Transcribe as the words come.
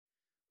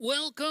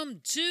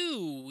Welcome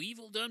to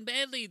Evil Done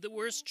Badly, the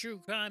worst true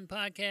crime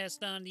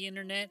podcast on the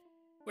internet.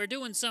 We're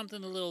doing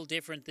something a little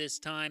different this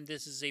time.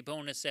 This is a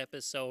bonus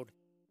episode.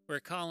 We're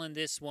calling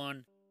this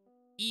one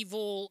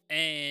Evil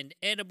and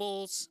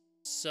Edibles.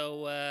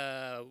 So,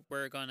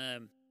 we're gonna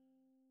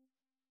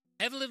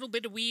have a little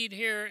bit of weed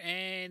here,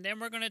 and then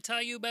we're gonna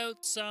tell you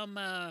about some,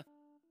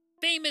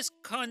 famous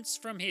cunts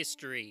from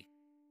history.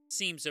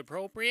 Seems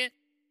appropriate.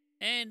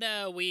 And,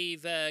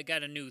 we've,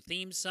 got a new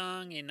theme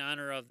song in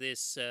honor of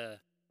this,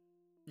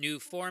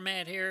 new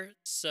format here,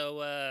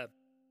 so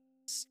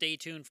stay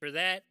tuned for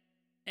that.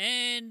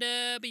 And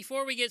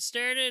before we get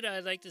started,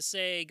 I'd like to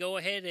say go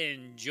ahead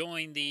and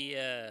join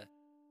the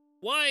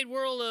Wide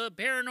World of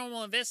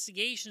Paranormal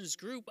Investigations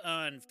group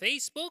on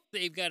Facebook.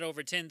 They've got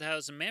over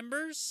 10,000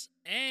 members,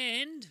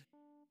 and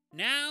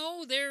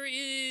now there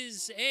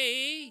is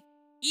a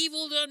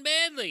Evil Done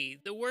Badly,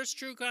 the worst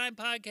true crime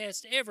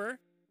podcast ever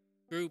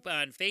group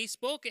on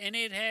Facebook, and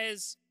it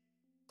has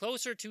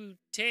closer to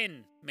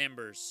 10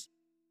 members.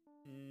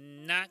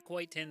 Not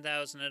quite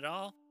 10,000 at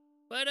all.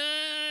 But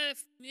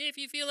if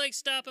you feel like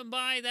stopping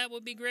by, that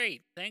would be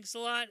great. Thanks a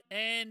lot.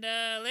 And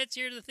let's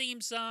hear the theme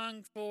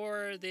song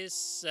for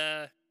this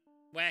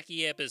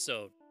wacky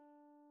episode.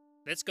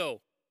 Let's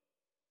go.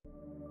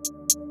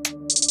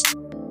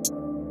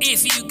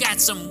 If you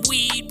got some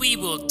weed, we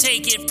will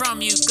take it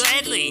from you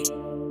gladly.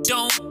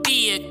 Don't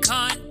be a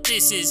cunt.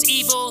 This is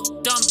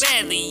Evil Done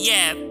Badly.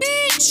 Yeah,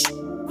 bitch!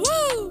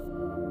 Woo!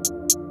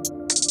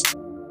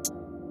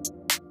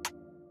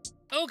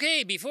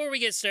 Okay, before we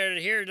get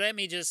started here, let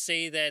me just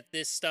say that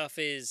this stuff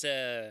is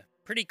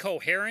pretty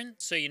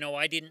coherent, so you know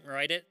I didn't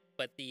write it,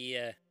 but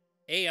the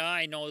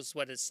AI knows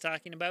what it's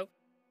talking about.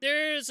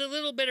 There's a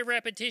little bit of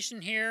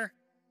repetition here,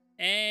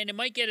 and it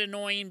might get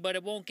annoying, but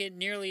it won't get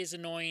nearly as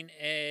annoying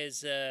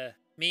as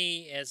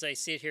me as I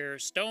sit here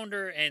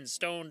stoneder and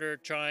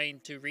stoneder trying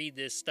to read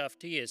this stuff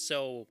to you.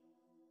 So,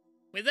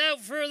 without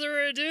further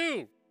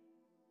ado,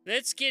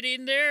 let's get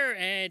in there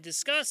and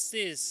discuss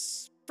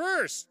this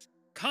first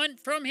cunt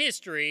from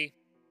history,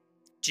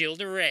 Gilles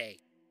de Rais.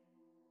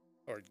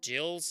 Or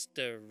Gilles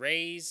de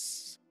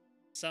Rais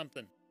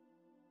something.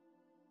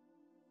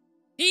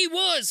 He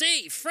was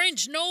a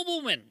French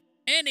nobleman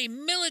and a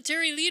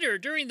military leader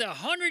during the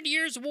 100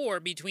 Years' War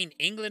between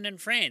England and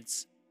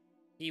France.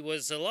 He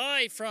was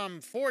alive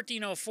from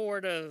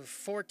 1404 to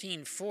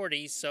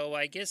 1440, so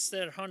I guess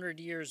that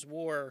 100 Years'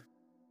 War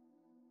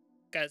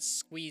got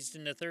squeezed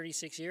into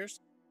 36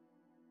 years?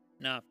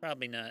 No,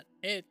 probably not.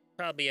 It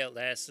probably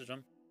outlasted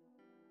him.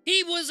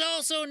 He was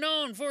also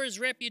known for his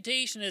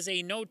reputation as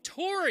a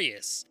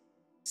notorious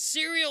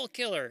serial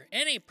killer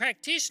and a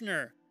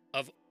practitioner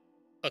of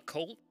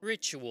occult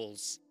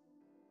rituals.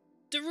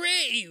 De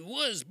Rais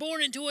was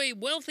born into a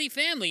wealthy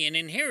family and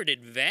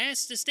inherited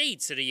vast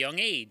estates at a young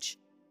age.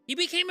 He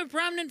became a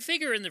prominent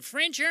figure in the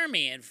French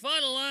army and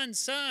fought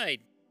alongside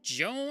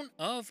Joan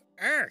of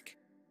Arc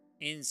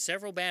in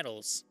several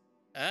battles.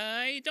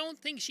 I don't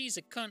think she's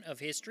a cunt of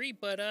history,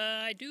 but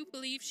I do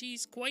believe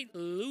she's quite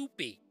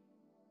loopy.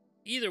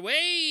 Either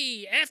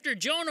way, after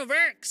Joan of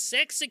Arc's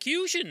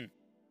execution,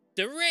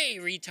 de Rais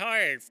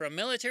retired from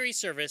military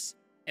service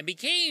and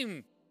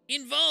became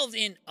involved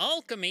in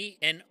alchemy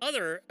and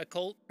other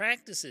occult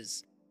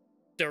practices.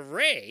 De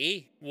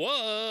Rais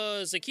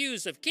was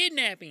accused of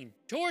kidnapping,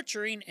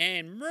 torturing,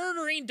 and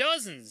murdering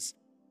dozens,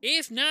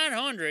 if not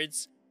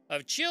hundreds,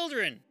 of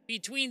children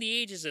between the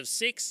ages of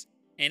 6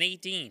 and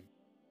 18.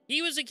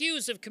 He was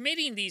accused of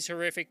committing these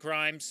horrific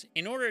crimes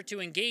in order to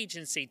engage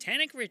in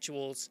satanic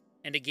rituals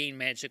and to gain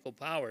magical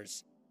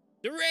powers.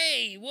 De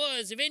Rais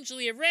was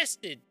eventually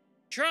arrested,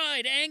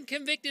 tried, and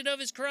convicted of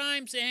his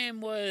crimes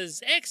and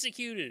was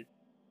executed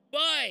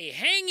by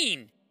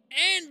hanging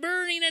and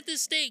burning at the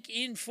stake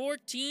in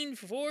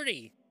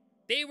 1440.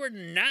 They were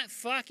not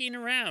fucking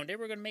around. They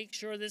were going to make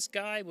sure this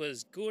guy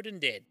was good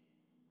and dead.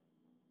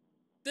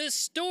 The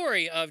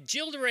story of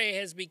Gilles de Rais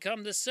has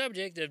become the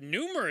subject of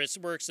numerous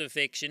works of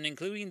fiction,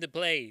 including the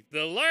play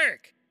The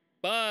Lark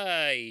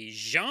by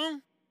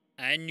Jean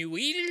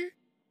Anouilh,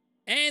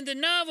 and the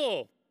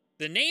novel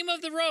The Name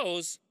of the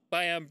Rose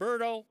by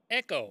Umberto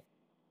Eco.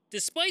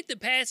 Despite the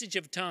passage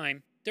of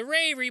time, de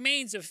Rais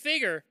remains a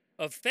figure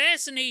of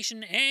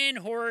fascination and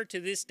horror to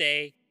this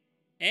day,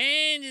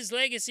 and his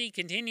legacy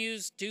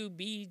continues to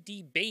be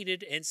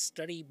debated and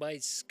studied by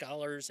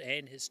scholars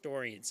and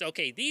historians.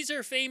 Okay, these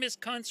are famous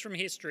cunts from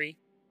history.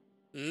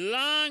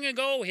 Long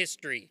ago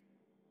history.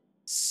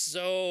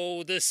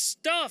 So the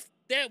stuff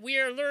that we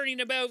are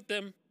learning about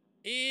them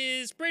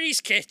is pretty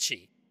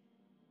sketchy.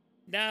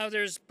 Now,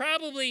 there's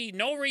probably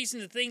no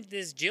reason to think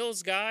this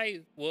Gilles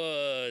guy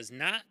was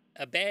not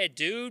a bad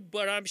dude,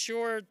 but I'm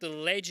sure the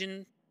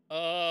legend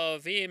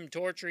of him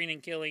torturing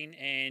and killing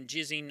and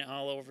jizzing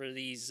all over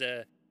these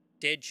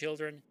dead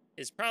children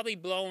is probably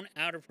blown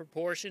out of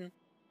proportion.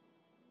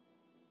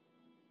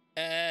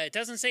 It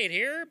doesn't say it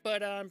here,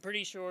 but I'm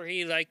pretty sure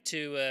he liked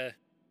to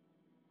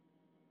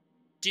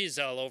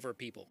jizz all over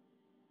people,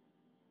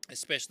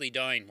 especially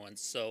dying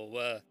ones.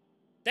 So,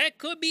 That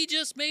could be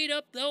just made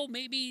up, though.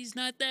 Maybe he's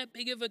not that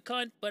big of a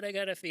cunt, but I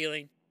got a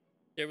feeling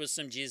there was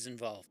some jizz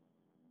involved.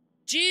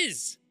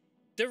 Jizz!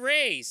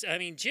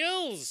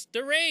 Gilles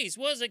de Rais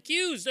was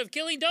accused of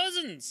killing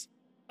dozens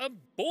of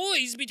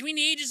boys between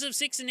the ages of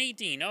 6 and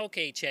 18.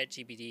 Okay,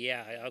 ChatGPT,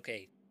 yeah,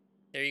 okay.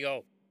 There you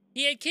go.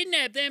 He had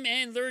kidnapped them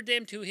and lured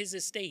them to his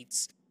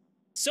estates.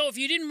 So if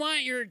you didn't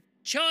want your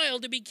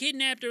child to be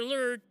kidnapped or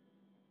lured,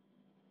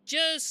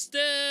 just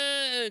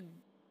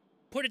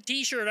put a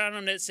t-shirt on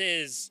him that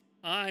says,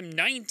 I'm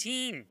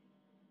 19,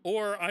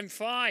 or I'm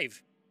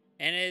 5,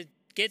 and it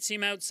gets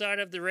him outside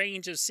of the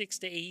range of 6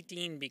 to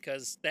 18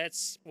 because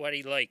that's what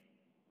he liked.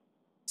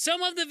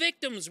 Some of the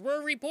victims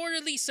were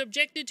reportedly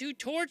subjected to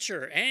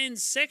torture and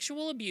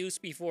sexual abuse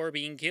before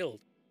being killed,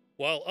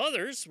 while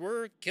others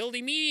were killed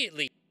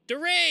immediately. de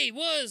Rais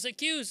was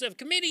accused of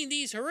committing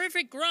these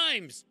horrific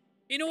crimes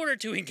in order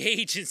to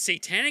engage in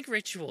satanic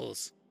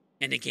rituals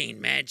and to gain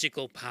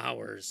magical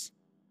powers.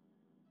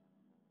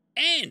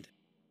 And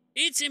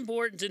it's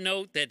important to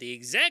note that the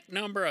exact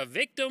number of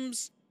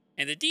victims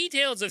and the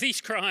details of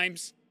these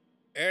crimes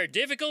are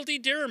difficult to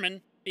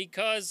determine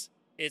because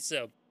it's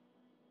a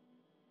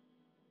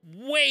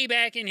way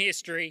back in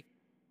history,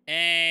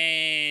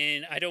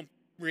 and I don't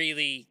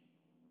really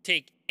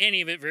take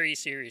any of it very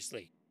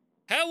seriously.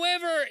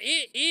 However,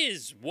 it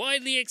is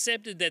widely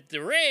accepted that de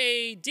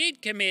Rais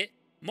did commit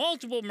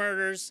multiple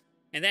murders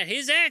and that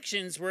his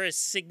actions were a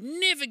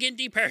significant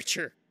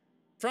departure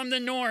from the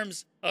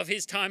norms of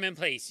his time and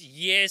place.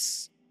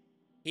 Yes,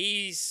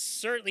 he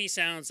certainly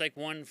sounds like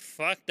one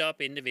fucked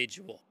up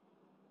individual.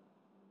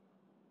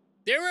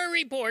 There are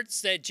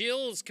reports that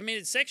Gilles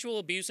committed sexual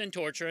abuse and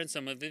torture on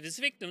some of his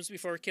victims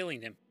before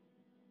killing them.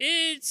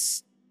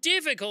 It's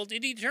difficult to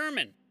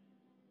determine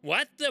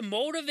what the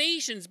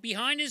motivations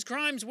behind his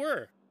crimes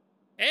were,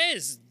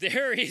 as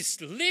there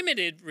is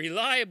limited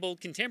reliable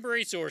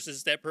contemporary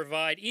sources that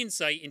provide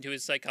insight into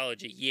his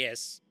psychology.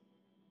 Yes,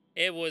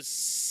 it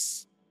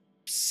was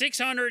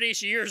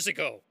 600-ish years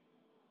ago.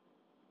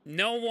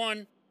 No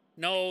one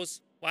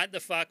knows what the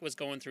fuck was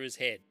going through his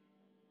head.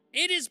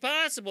 It is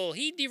possible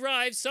he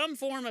derived some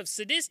form of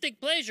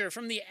sadistic pleasure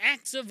from the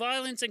acts of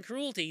violence and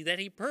cruelty that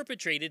he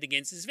perpetrated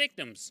against his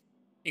victims,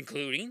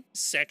 including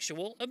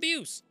sexual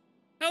abuse.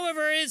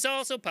 However, it is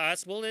also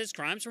possible that his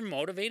crimes were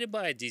motivated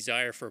by a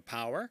desire for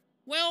power,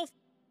 wealth,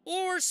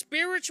 or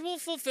spiritual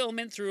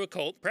fulfillment through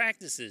occult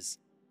practices.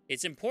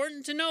 It's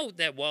important to note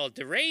that while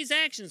de Rais'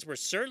 actions were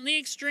certainly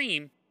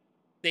extreme,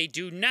 they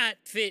do not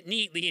fit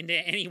neatly into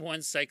any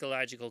one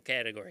psychological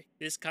category.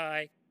 This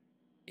guy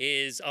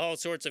is all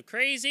sorts of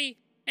crazy,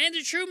 and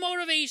the true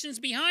motivations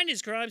behind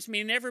his crimes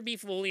may never be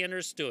fully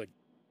understood.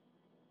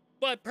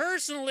 But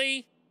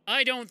personally,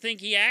 I don't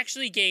think he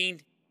actually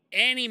gained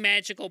any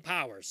magical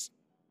powers.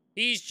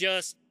 He's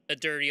just a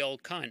dirty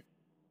old cunt.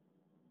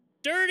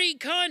 Dirty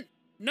cunt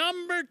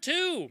number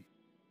 2.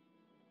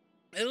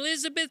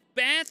 Elizabeth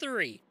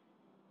Bathory,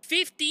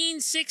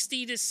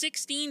 1560 to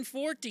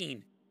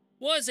 1614,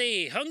 was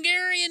a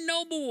Hungarian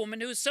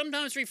noblewoman who is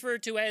sometimes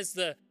referred to as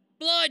the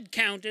Blood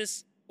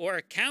Countess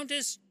or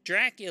Countess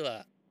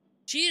Dracula.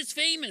 She is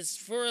famous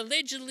for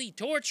allegedly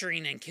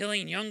torturing and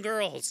killing young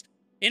girls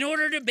in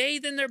order to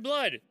bathe in their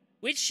blood,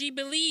 which she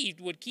believed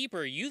would keep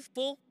her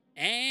youthful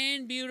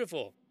and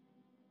beautiful.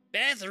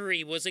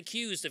 Bathory was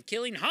accused of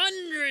killing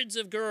hundreds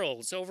of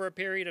girls over a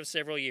period of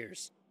several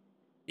years.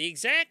 The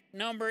exact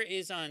number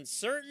is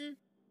uncertain,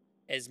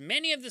 as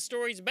many of the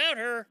stories about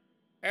her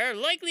are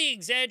likely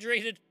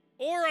exaggerated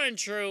or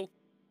untrue,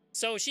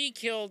 so she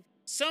killed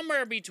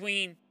somewhere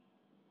between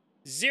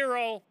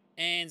 0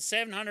 and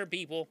 700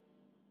 people.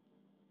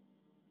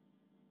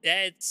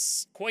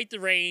 That's quite the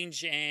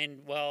range,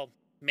 and, well,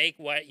 make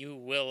what you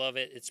will of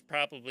it. It's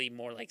probably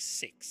more like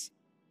 6.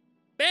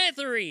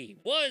 Bathory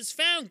was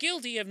found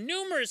guilty of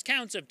numerous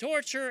counts of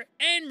torture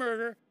and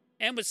murder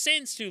and was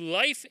sentenced to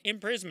life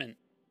imprisonment.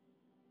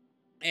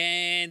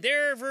 And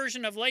their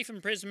version of life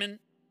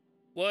imprisonment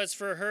was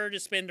for her to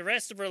spend the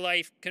rest of her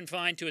life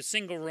confined to a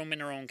single room in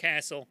her own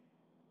castle,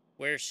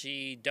 where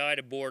she died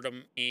of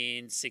boredom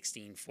in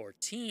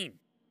 1614.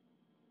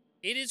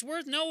 It is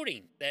worth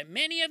noting that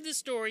many of the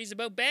stories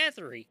about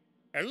Bathory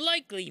are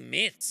likely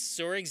myths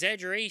or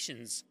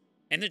exaggerations,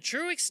 and the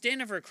true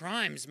extent of her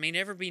crimes may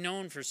never be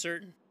known for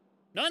certain.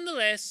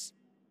 Nonetheless,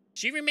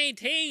 she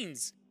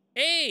remains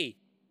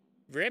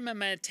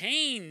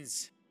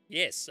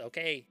Yes,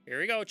 okay, here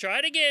we go, try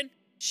it again.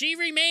 She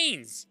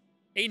remains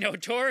a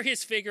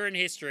notorious figure in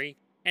history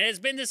and has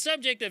been the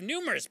subject of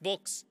numerous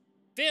books,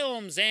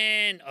 films,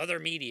 and other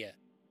media.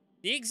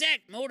 The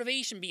exact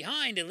motivation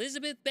behind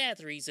Elizabeth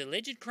Bathory's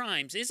alleged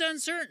crimes is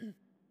uncertain,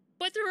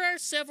 but there are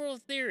several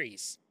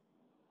theories.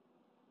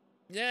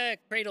 The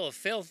Cradle of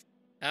Filth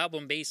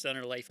album based on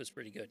her life was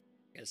pretty good,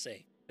 I gotta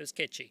say. It was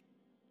catchy.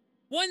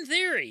 One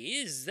theory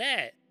is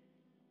that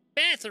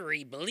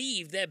Bathory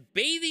believed that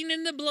bathing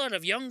in the blood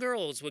of young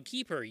girls would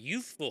keep her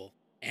youthful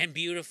and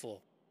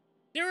beautiful.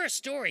 There are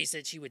stories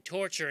that she would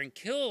torture and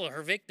kill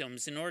her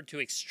victims in order to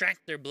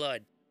extract their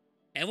blood,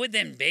 and would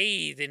then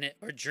bathe in it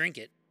or drink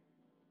it.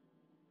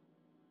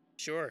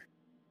 Sure,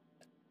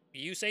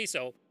 you say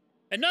so.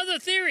 Another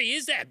theory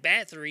is that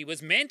Bathory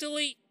was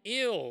mentally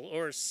ill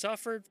or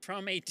suffered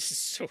from a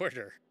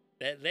disorder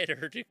that led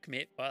her to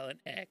commit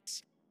violent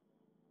acts.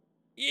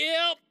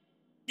 Yep.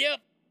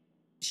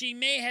 She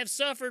may have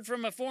suffered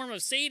from a form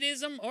of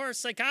sadism or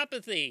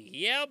psychopathy.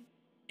 Yep.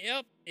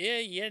 Yeah,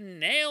 you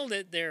nailed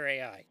it there,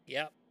 AI.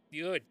 Yep,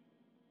 good.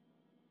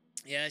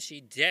 Yeah,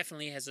 she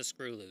definitely has a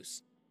screw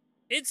loose.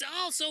 It's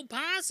also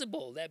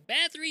possible that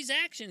Bathory's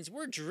actions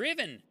were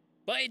driven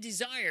by a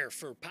desire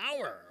for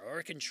power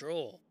or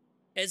control.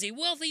 As a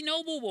wealthy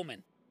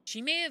noblewoman,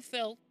 she may have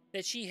felt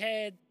that she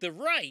had the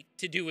right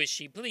to do as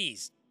she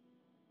pleased.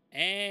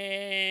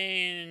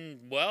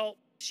 And, well,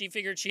 she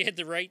figured she had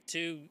the right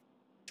to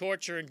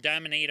torture and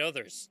dominate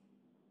others.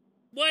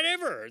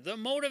 Whatever the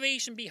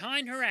motivation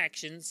behind her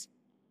actions,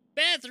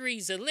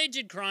 Bathory's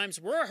alleged crimes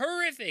were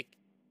horrific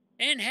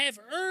and have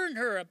earned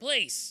her a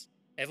place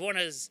as one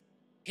of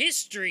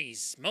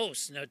history's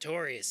most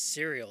notorious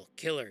serial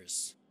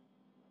killers.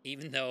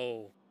 Even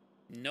though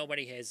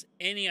nobody has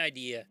any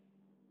idea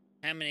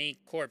how many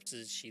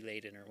corpses she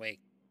laid in her wake.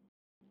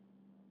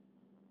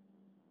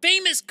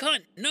 Famous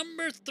cunt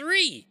number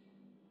 3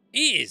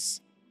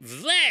 is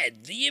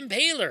Vlad the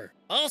Impaler,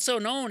 also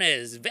known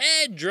as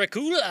Vlad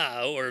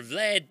Dracula or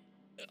Vlad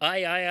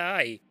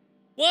III,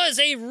 was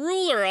a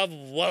ruler of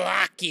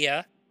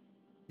Wallachia,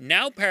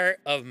 now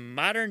part of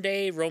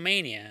modern-day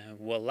Romania.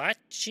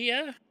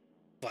 Wallachia,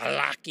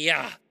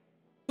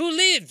 who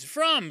lived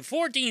from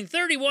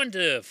 1431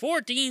 to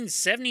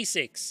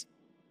 1476.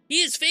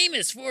 He is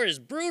famous for his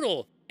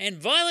brutal and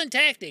violent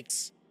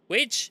tactics,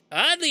 which,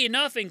 oddly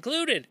enough,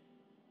 included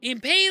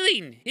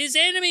impaling his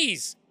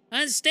enemies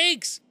on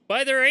stakes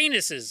by their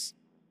anuses.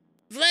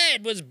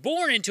 Vlad was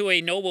born into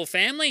a noble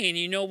family, and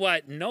you know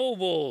what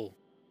noble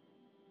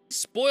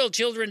spoiled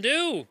children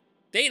do?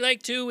 They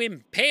like to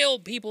impale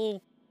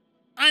people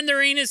on their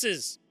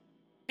anuses.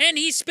 And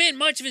he spent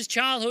much of his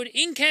childhood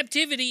in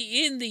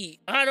captivity in the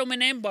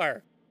Ottoman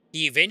Empire.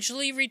 He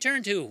eventually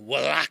returned to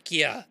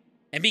Wallachia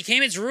and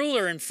became its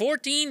ruler in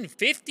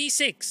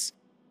 1456.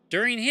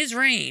 During his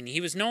reign,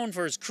 he was known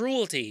for his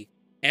cruelty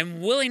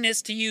and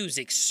willingness to use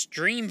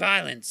extreme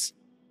violence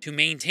to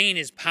maintain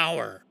his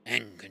power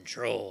and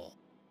control.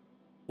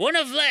 One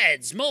of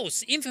Vlad's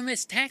most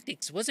infamous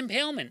tactics was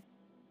impalement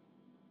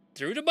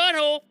through the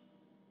butthole,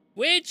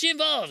 which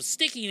involves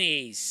sticking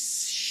a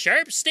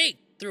sharp stake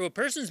through a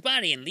person's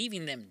body and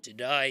leaving them to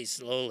die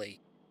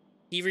slowly.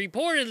 He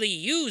reportedly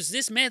used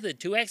this method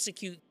to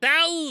execute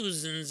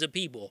thousands of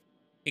people,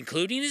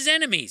 including his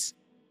enemies,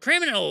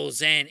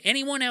 criminals, and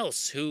anyone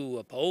else who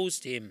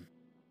opposed him.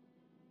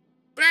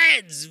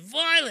 Vlad's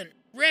violent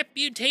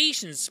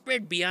reputation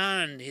spread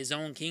beyond his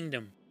own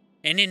kingdom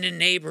and into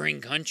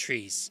neighboring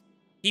countries.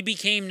 He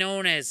became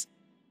known as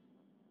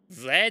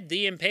Vlad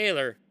the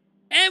Impaler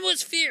and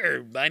was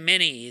feared by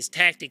many. His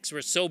tactics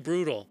were so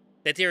brutal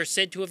that they are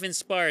said to have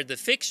inspired the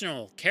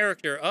fictional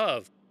character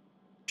of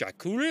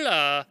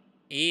Dracula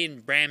in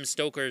Bram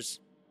Stoker's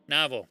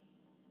novel.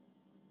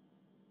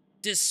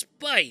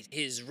 Despite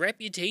his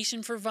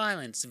reputation for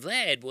violence,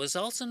 Vlad was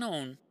also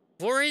known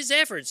for his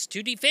efforts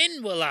to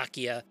defend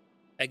Wallachia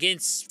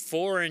against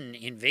foreign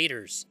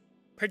invaders,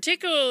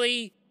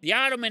 particularly the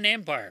Ottoman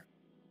Empire.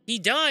 He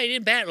died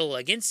in battle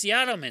against the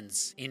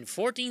Ottomans in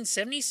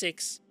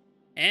 1476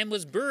 and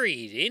was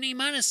buried in a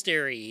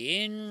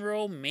monastery in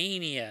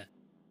Romania.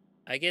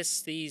 I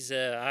guess these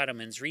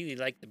Ottomans really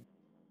like to,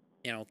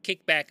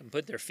 kick back and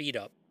put their feet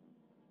up.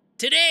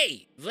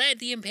 Today, Vlad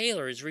the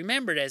Impaler is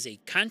remembered as a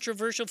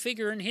controversial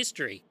figure in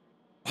history.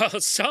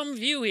 While some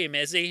view him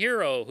as a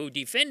hero who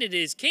defended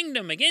his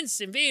kingdom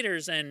against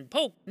invaders and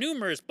poked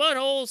numerous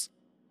buttholes,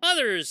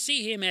 others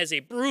see him as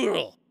a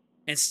brutal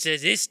and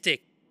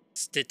sadistic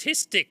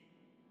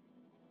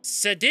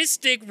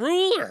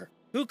ruler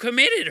who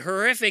committed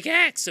horrific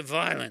acts of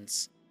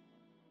violence.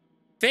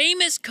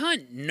 Famous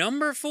cunt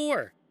number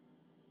 4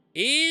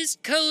 is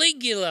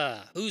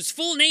Caligula, whose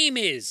full name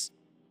is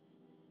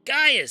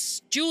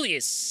Gaius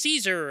Julius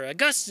Caesar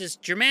Augustus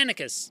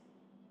Germanicus.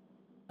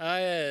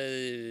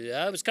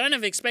 I was kind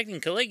of expecting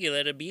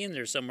Caligula to be in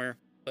there somewhere,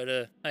 but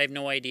I have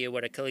no idea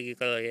what a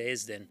Caligula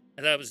is then.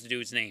 I thought it was the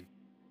dude's name.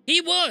 He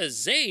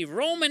was a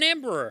Roman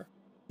emperor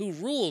who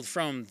ruled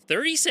from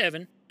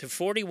 37 to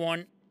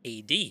 41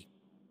 AD.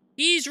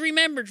 He's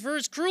remembered for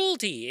his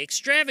cruelty,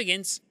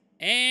 extravagance,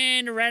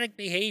 and erratic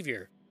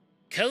behavior.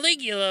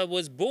 Caligula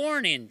was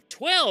born in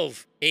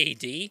 12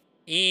 AD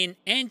in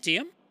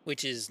Antium,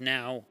 which is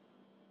now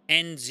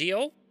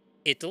Anzio,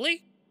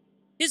 Italy.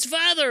 His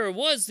father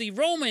was the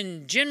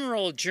Roman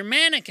general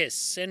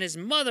Germanicus, and his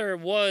mother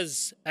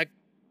was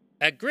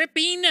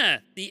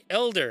Agrippina the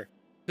Elder,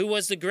 who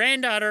was the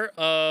granddaughter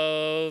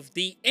of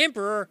the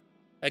Emperor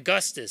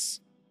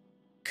Augustus.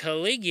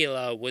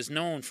 Caligula was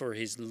known for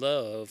his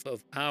love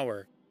of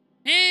power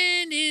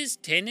and his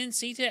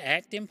tendency to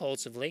act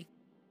impulsively.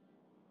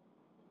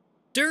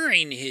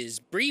 During his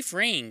brief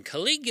reign,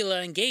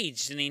 Caligula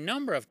engaged in a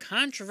number of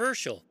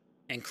controversial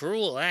and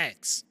cruel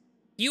acts.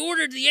 He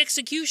ordered the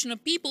execution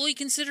of people he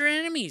considered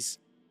enemies,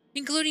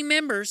 including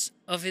members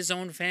of his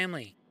own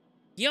family.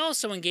 He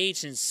also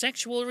engaged in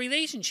sexual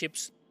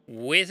relationships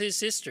with his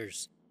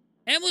sisters.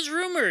 and was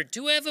rumored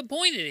to have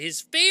appointed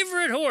his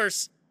favorite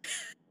horse,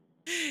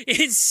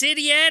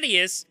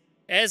 Insidious,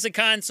 as a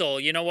consul.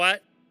 You know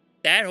what?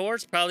 That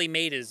horse probably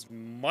made as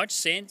much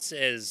sense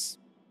as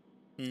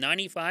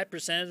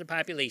 95% of the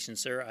population,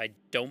 sir. I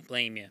don't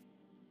blame you.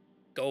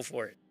 Go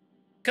for it.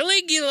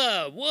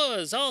 Caligula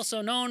was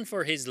also known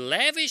for his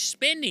lavish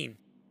spending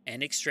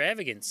and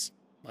extravagance.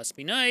 Must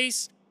be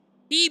nice.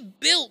 He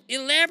built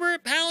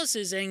elaborate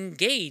palaces and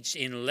engaged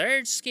in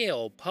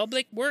large-scale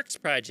public works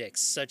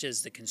projects, such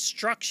as the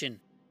construction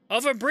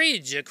of a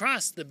bridge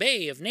across the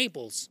Bay of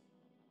Naples.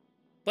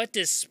 But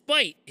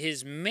despite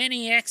his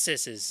many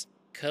excesses,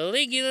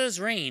 Caligula's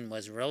reign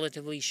was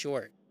relatively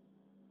short.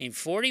 In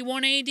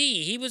 41 AD,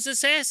 he was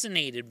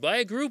assassinated by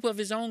a group of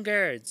his own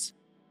guards.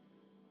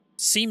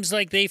 Seems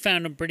like they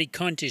found him pretty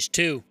cuntish,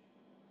 too.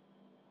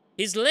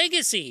 His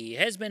legacy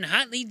has been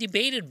hotly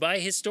debated by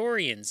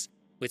historians,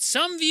 with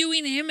some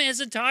viewing him as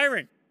a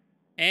tyrant,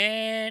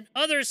 and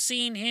others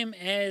seeing him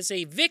as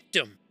a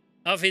victim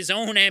of his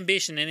own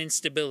ambition and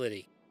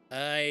instability.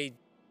 I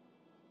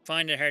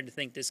find it hard to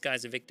think this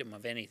guy's a victim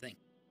of anything.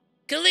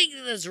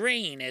 Caligula's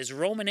reign as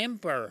Roman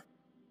Emperor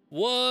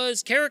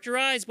was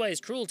characterized by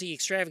his cruelty,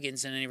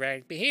 extravagance, and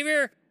erratic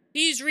behavior.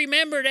 He's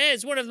remembered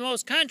as one of the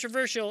most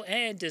controversial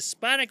and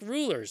despotic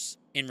rulers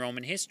in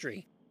Roman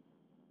history.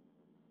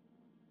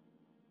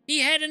 He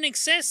had an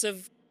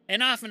excessive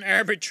and often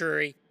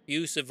arbitrary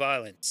use of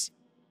violence.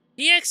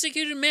 He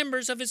executed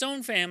members of his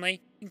own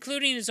family,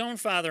 including his own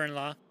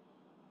father-in-law,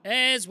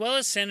 as well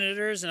as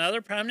senators and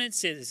other prominent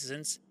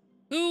citizens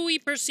who he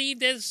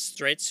perceived as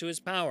threats to his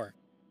power.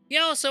 He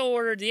also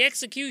ordered the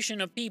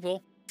execution of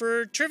people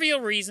for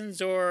trivial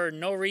reasons or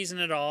no reason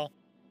at all,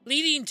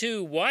 leading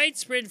to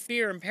widespread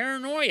fear and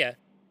paranoia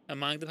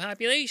among the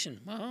population.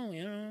 Well,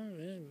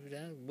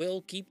 that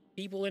will keep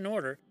people in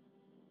order,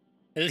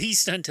 at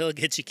least until it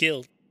gets you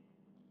killed.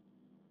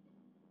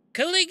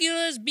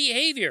 Caligula's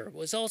behavior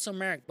was also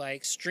marked by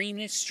extreme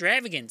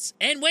extravagance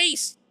and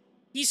waste.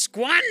 He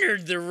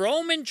squandered the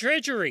Roman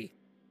treasury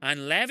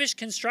on lavish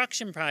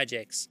construction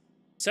projects,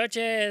 such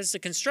as the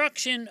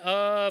construction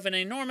of an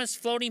enormous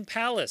floating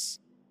palace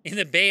in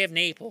the Bay of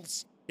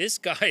Naples. This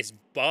guy's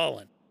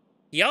ballin'.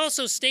 He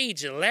also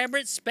staged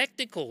elaborate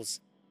spectacles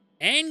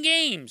and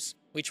games,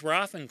 which were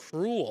often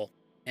cruel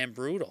and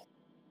brutal.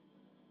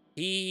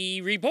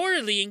 He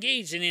reportedly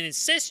engaged in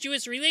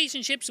incestuous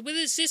relationships with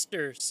his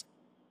sisters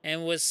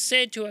and was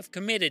said to have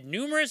committed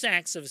numerous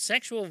acts of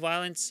sexual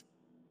violence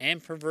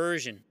and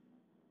perversion.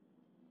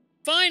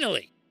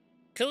 Finally,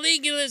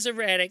 Caligula's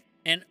erratic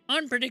and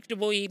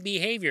unpredictable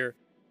behavior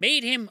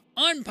made him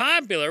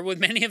unpopular with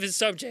many of his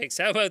subjects.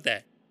 How about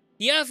that?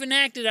 He often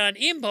acted on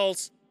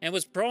impulse and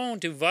was prone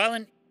to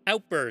violent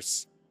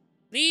outbursts,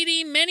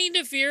 leading many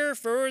to fear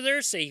for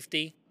their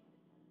safety.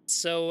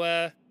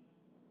 So,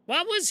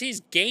 what was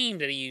his game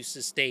that he used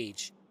to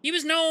stage? He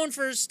was known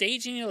for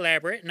staging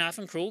elaborate and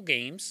often cruel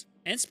games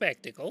and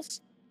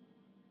spectacles.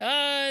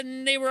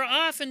 They were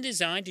often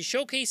designed to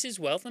showcase his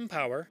wealth and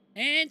power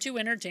and to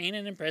entertain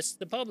and impress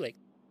the public.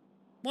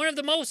 One of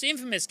the most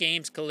infamous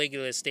games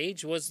Caligula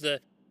staged was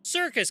the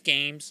circus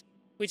games,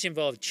 which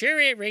involved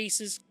chariot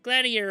races,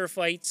 gladiator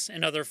fights,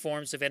 and other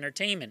forms of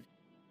entertainment.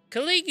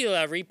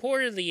 Caligula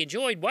reportedly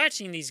enjoyed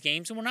watching these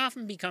games and would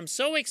often become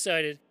so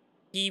excited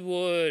he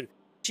would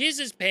jizz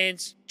his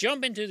pants,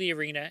 jump into the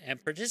arena,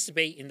 and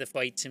participate in the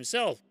fights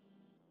himself.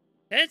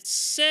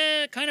 That's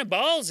kind of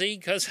ballsy,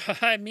 because,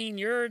 I mean,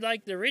 you're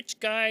like the rich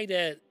guy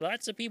that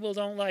lots of people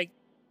don't like.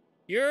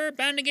 You're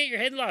bound to get your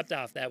head lopped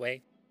off that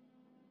way.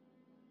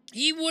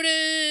 He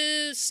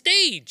would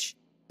stage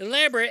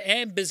elaborate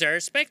and bizarre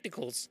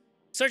spectacles,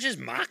 such as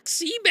mock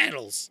sea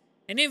battles,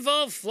 and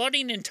involve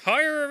flooding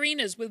entire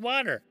arenas with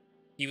water.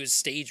 He would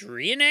stage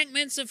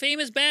reenactments of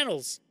famous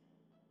battles,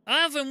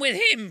 often with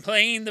him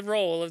playing the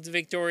role of the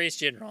victorious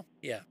general.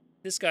 Yeah,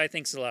 this guy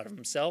thinks a lot of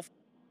himself.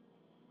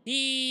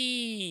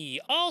 He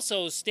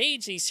also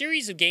staged a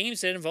series of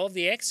games that involved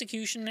the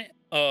execution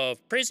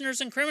of prisoners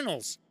and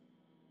criminals.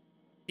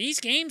 These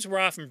games were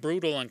often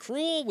brutal and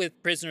cruel,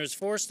 with prisoners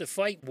forced to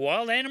fight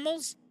wild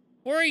animals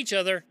or each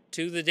other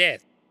to the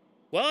death.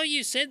 Well,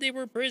 you said they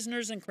were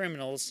prisoners and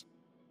criminals.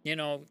 You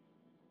know,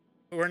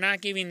 we're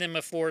not giving them a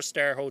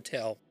 4-star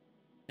hotel.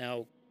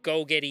 Now,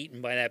 go get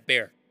eaten by that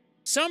bear.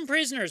 Some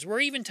prisoners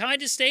were even tied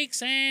to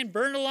stakes and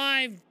burned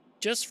alive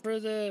just for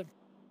the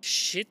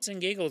shits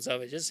and giggles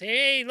of it. Just,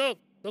 hey, look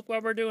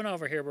what we're doing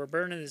over here. We're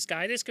burning this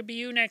guy. This could be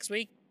you next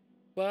week.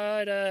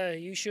 But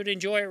you should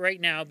enjoy it right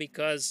now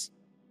because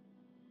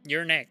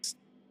you're next.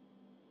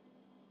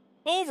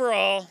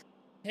 Overall,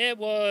 it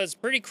was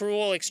pretty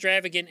cruel,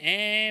 extravagant,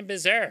 and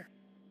bizarre.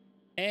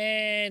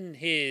 And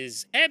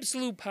his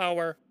absolute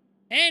power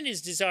and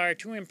his desire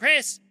to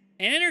impress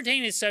and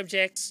entertain his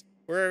subjects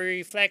were a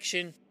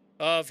reflection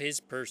of his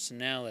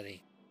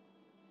personality.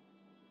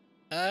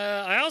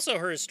 I also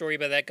heard a story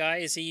about that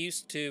guy, as he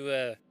used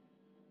to,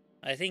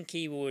 I think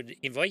he would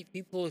invite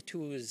people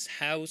to his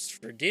house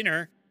for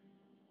dinner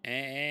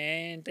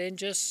and then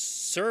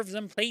just serve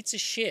them plates of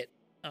shit.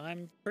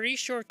 I'm pretty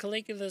sure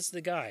Caligula's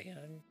the guy.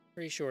 I'm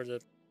pretty sure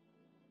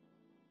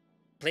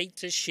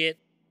plates of shit.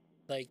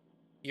 Like,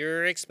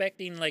 you're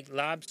expecting, like,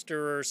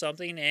 lobster or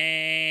something,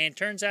 and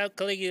turns out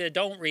Caligula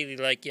don't really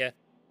like you.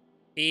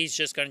 He's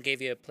just gonna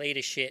give you a plate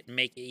of shit and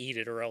make you eat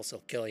it, or else he'll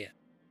kill you.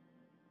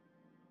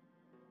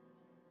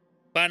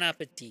 Bon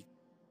appetit.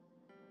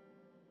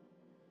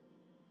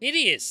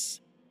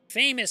 Hideous.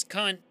 Famous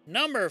cunt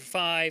number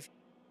 5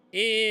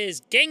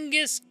 is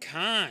Genghis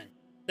Khan,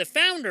 the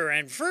founder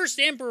and first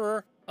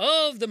emperor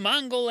of the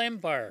Mongol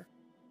Empire.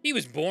 He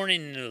was born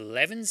in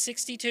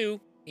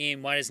 1162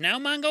 in what is now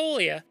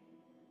Mongolia,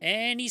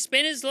 and he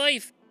spent his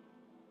life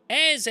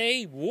as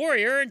a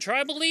warrior and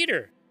tribal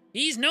leader.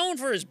 He's known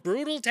for his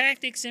brutal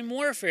tactics in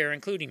warfare,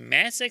 including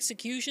mass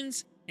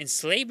executions,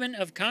 enslavement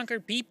of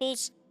conquered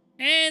peoples,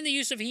 and the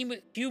use of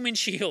human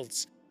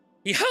shields.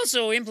 He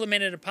also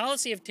implemented a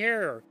policy of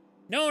terror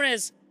known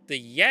as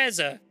the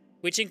Yaza,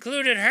 which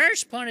included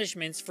harsh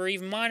punishments for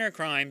even minor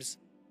crimes,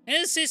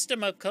 and a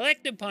system of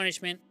collective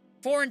punishment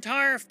for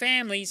entire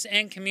families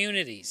and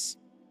communities.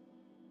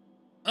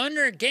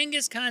 Under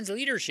Genghis Khan's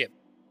leadership,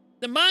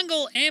 the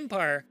Mongol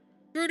Empire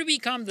grew to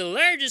become the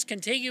largest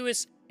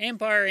contiguous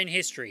empire in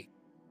history,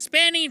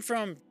 spanning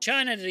from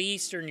China to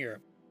Eastern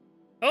Europe.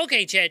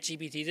 Okay,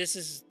 ChatGPT, this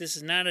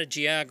is not a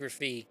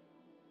geography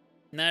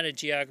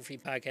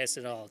podcast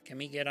at all. Can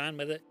we get on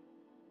with it?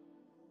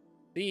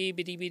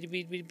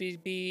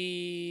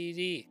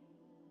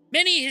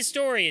 Many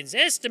historians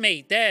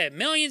estimate that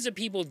millions of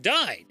people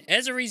died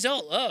as a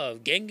result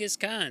of Genghis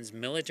Khan's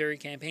military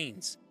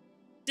campaigns.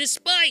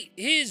 Despite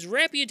his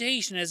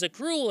reputation as a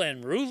cruel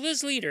and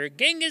ruthless leader,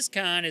 Genghis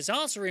Khan is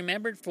also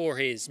remembered for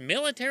his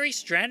military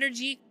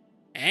strategy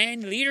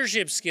and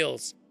leadership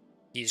skills.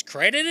 He's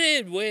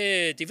credited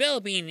with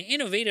developing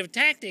innovative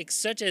tactics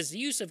such as the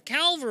use of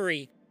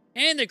cavalry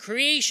and the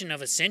creation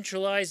of a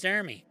centralized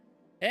army,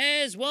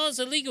 as well as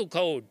a legal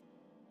code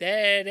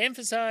that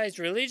emphasized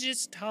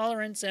religious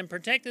tolerance and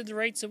protected the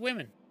rights of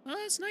women. Well,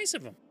 that's nice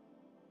of him.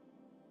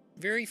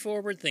 Very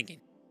forward-thinking.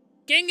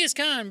 Genghis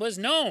Khan was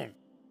known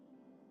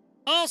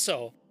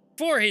also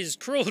for his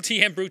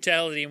cruelty and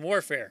brutality in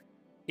warfare.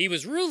 He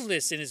was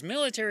ruthless in his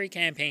military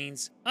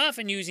campaigns,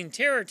 often using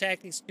terror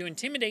tactics to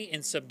intimidate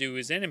and subdue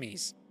his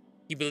enemies.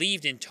 He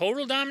believed in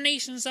total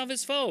domination of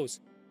his foes,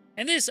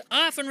 and this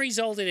often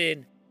resulted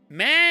in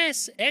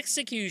mass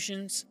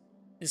executions,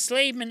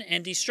 enslavement,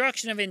 and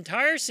destruction of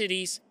entire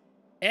cities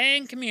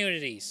and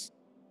communities.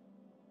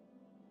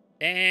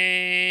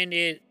 And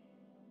it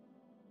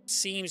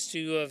seems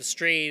to have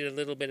strayed a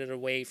little bit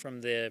away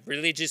from the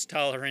religious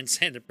tolerance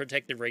and the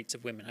protected rights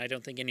of women. I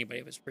don't think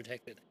anybody was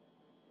protected.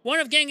 One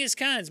of Genghis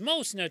Khan's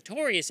most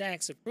notorious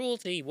acts of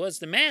cruelty was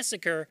the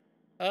massacre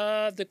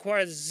of the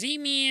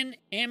Khwarezmian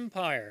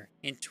Empire.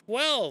 In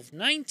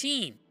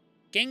 1219,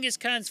 Genghis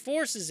Khan's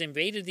forces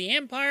invaded the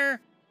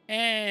empire,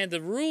 and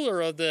the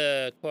ruler of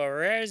the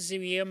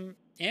Khwarezmian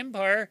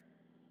Empire,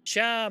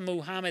 Shah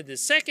Muhammad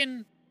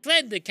II,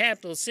 fled the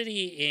capital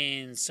city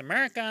in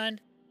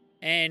Samarkand,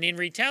 and in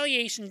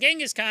retaliation,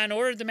 Genghis Khan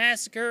ordered the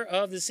massacre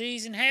of the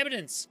city's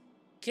inhabitants,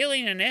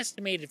 killing an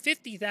estimated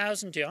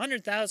 50,000 to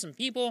 100,000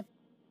 people.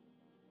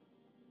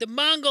 The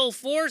Mongol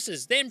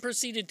forces then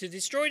proceeded to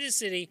destroy the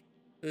city,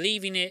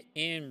 leaving it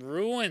in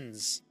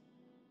ruins.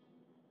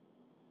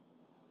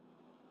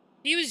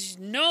 He was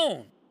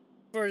known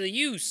for the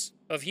use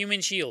of human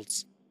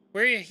shields,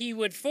 where he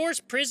would force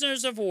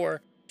prisoners of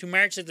war to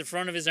march at the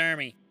front of his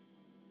army,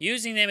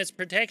 using them as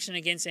protection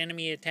against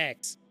enemy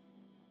attacks.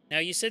 Now,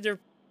 you said they're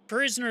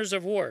prisoners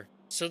of war,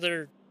 so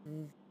they're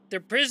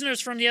prisoners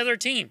from the other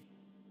team.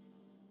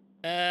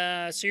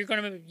 So you're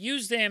going to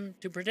use them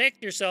to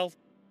protect yourself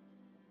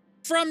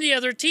from the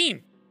other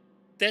team.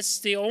 That's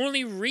the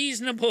only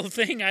reasonable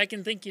thing I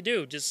can think you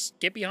do. Just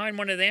get behind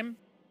one of them.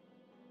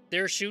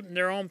 They're shooting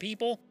their own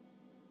people.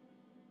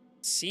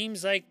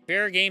 Seems like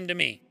fair game to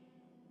me.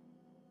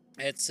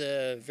 It's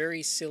a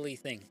very silly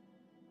thing.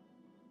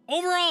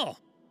 Overall,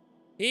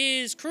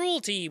 his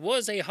cruelty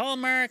was a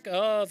hallmark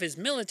of his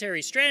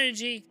military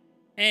strategy,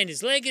 and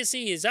his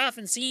legacy is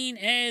often seen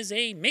as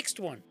a mixed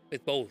one,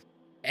 with both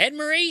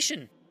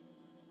admiration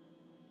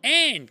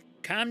and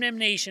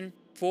condemnation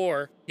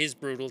for his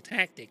brutal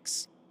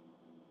tactics.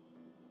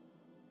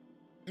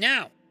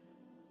 Now,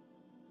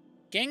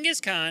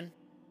 Genghis Khan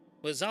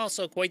was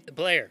also quite the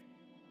player.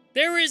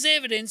 There is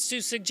evidence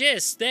to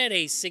suggest that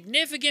a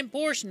significant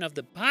portion of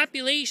the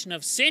population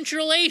of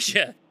Central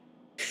Asia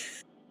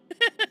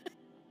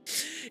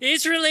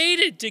is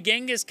related to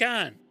Genghis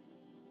Khan.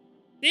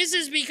 This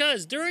is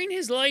because during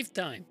his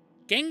lifetime,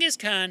 Genghis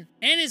Khan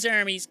and his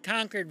armies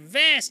conquered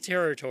vast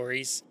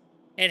territories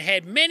and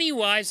had many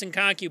wives and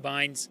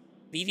concubines,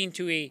 leading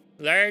to a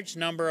large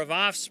number of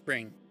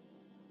offspring,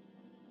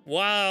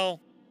 while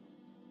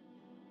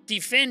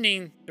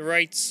defending the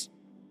rights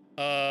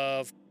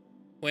of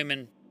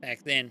women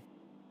back then.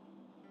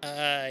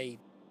 I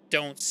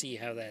don't see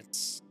how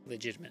that's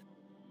legitimate.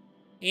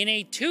 In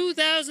a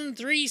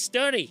 2003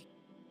 study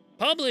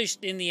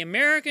published in the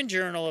American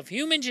Journal of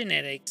Human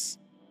Genetics,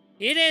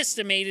 it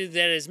estimated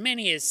that as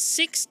many as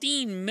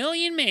 16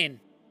 million men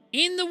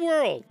in the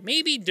world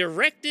may be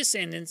direct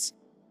descendants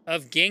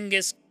of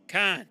Genghis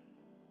Khan.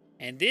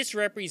 And this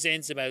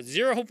represents about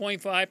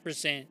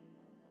 0.5%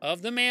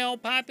 of the male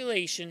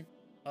population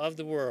of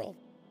the world.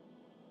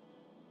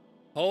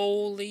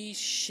 Holy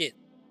shit.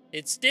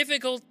 It's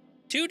difficult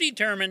to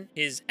determine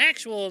his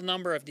actual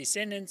number of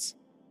descendants,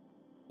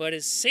 but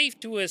it's safe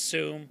to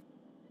assume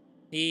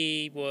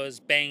he was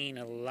banging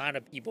a lot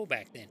of people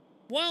back then,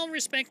 while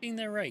respecting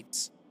their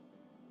rights.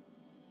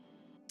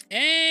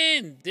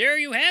 And there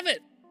you have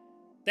it.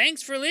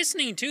 Thanks for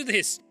listening to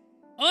this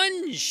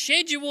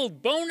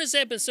unscheduled bonus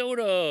episode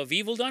of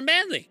Evil Done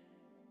Badly.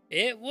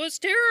 It was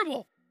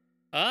terrible.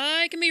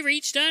 I can be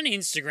reached on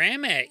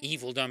Instagram at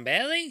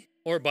EvilDoneBadly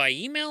or by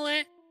email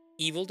at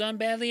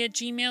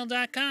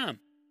evildonebadly@gmail.com.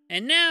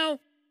 And now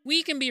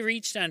we can be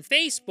reached on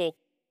Facebook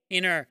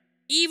in our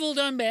Evil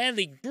Done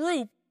Badly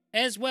group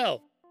as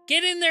well.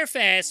 Get in there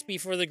fast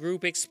before the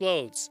group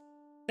explodes.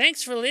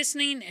 Thanks for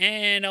listening,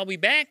 and I'll be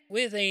back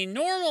with a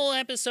normal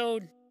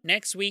episode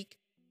next week.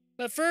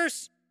 But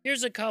first,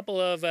 here's a couple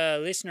of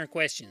listener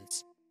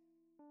questions.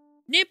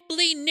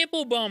 Nipply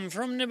Nipplebum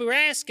from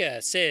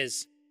Nebraska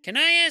says, "Can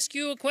I ask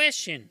you a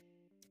question?"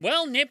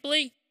 Well,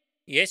 Nipply,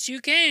 yes you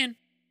can.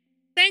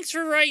 Thanks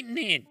for writing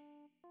in.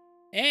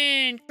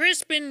 And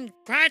Crispin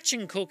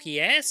Crotchin Cookie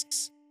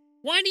asks,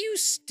 "Why do you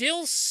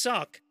still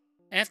suck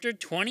after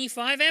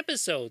 25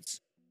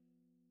 episodes?"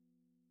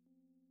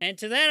 And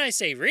to that I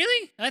say,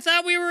 really? I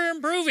thought we were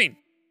improving.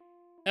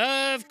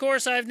 Of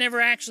course, I've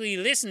never actually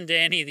listened to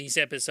any of these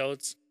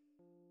episodes.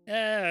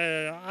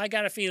 I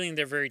got a feeling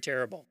they're very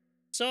terrible.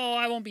 So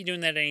I won't be doing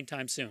that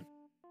anytime soon.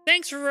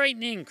 Thanks for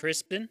writing in,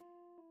 Crispin.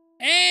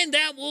 And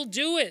that will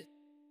do it.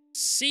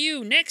 See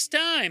you next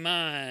time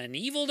on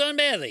Evil Done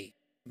Badly.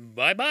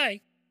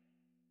 Bye-bye.